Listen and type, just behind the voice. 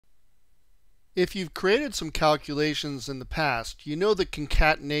If you've created some calculations in the past, you know that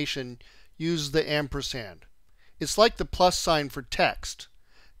concatenation uses the ampersand. It's like the plus sign for text,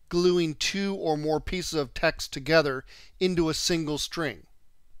 gluing two or more pieces of text together into a single string.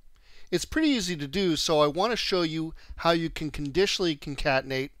 It's pretty easy to do, so I want to show you how you can conditionally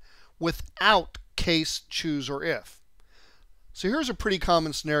concatenate without case, choose, or if. So here's a pretty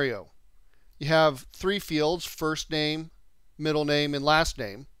common scenario. You have three fields, first name, middle name, and last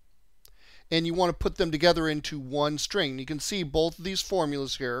name. And you want to put them together into one string. You can see both of these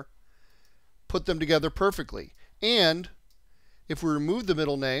formulas here put them together perfectly. And if we remove the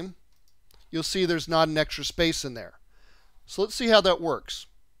middle name, you'll see there's not an extra space in there. So let's see how that works.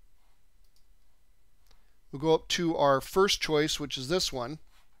 We'll go up to our first choice, which is this one.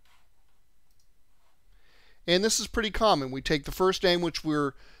 And this is pretty common. We take the first name, which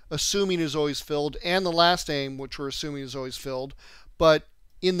we're assuming is always filled, and the last name, which we're assuming is always filled. But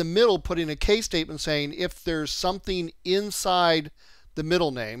in the middle, put in a case statement saying if there's something inside the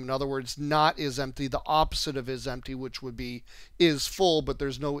middle name, in other words, not is empty, the opposite of is empty, which would be is full, but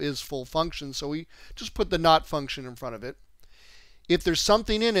there's no is full function, so we just put the not function in front of it. If there's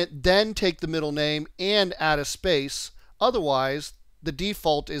something in it, then take the middle name and add a space. Otherwise, the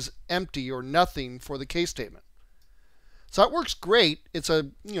default is empty or nothing for the case statement. So that works great. It's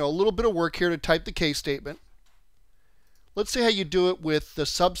a little bit of work here to type the case statement. Let's see how you do it with the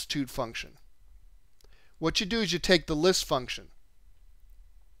substitute function. What you do is you take the list function.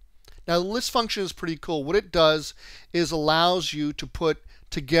 Now the list function is pretty cool. What it does is allows you to put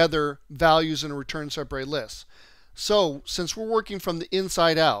together values in a return separated list. So since we're working from the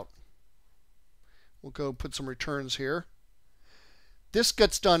inside out, we'll go put some returns here. This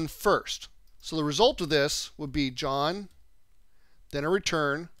gets done first. So the result of this would be John, then a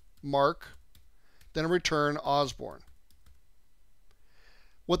return, Mark, then a return, Osborne.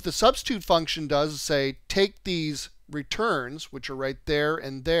 What the substitute function does is say, take these returns, which are right there,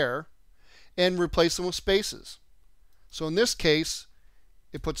 and replace them with spaces. So in this case,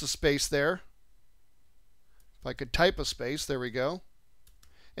 it puts a space there. If I could type a space, there we go,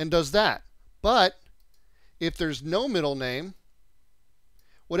 and does that. But if there's no middle name,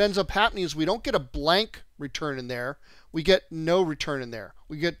 what ends up happening is we don't get a blank return in there. We get no return in there.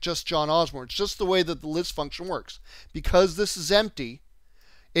 We get just John Osborne. It's just the way that the list function works. Because this is empty,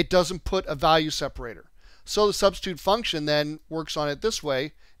 it doesn't put a value separator. So the substitute function then works on it this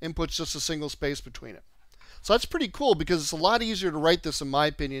way and puts just a single space between it. So that's pretty cool because it's a lot easier to write this, in my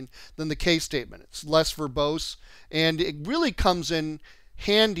opinion, than the case statement. It's less verbose, and it really comes in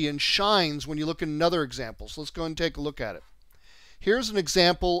handy and shines when you look at another example. So let's go and take a look at it. Here's an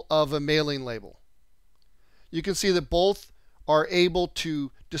example of a mailing label. You can see that both are able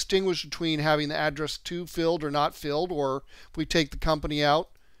to distinguish between having the address to filled or not filled, or if we take the company out,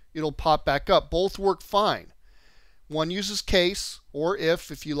 it'll pop back up. Both work fine. One uses case, or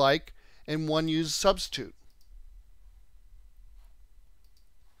if you like, and one uses substitute.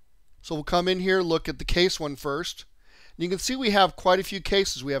 So we'll come in here, look at the case one first. And you can see we have quite a few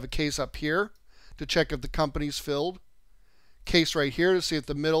cases. We have a case up here to check if the company's filled. Case right here to see if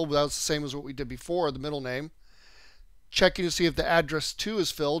the middle, that was the same as what we did before, the middle name. Checking to see if the address to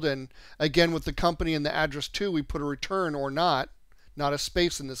is filled. And again, with the company and the address to, we put a return or not a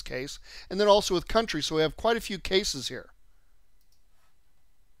space in this case. And then also with country, so we have quite a few cases here.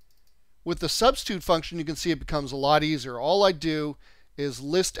 With the substitute function, you can see it becomes a lot easier. All I do is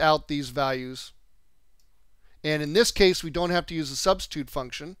list out these values. And in this case, we don't have to use the substitute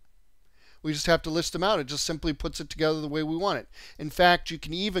function. We just have to list them out. It just simply puts it together the way we want it. In fact, you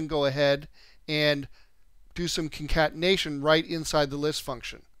can even go ahead and do some concatenation right inside the list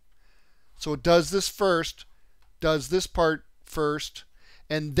function. So it does this first, does this part first,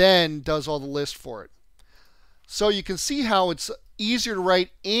 and then does all the list for it. So you can see how it's easier to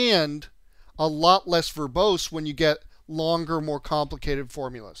write and a lot less verbose when you get longer, more complicated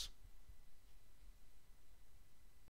formulas.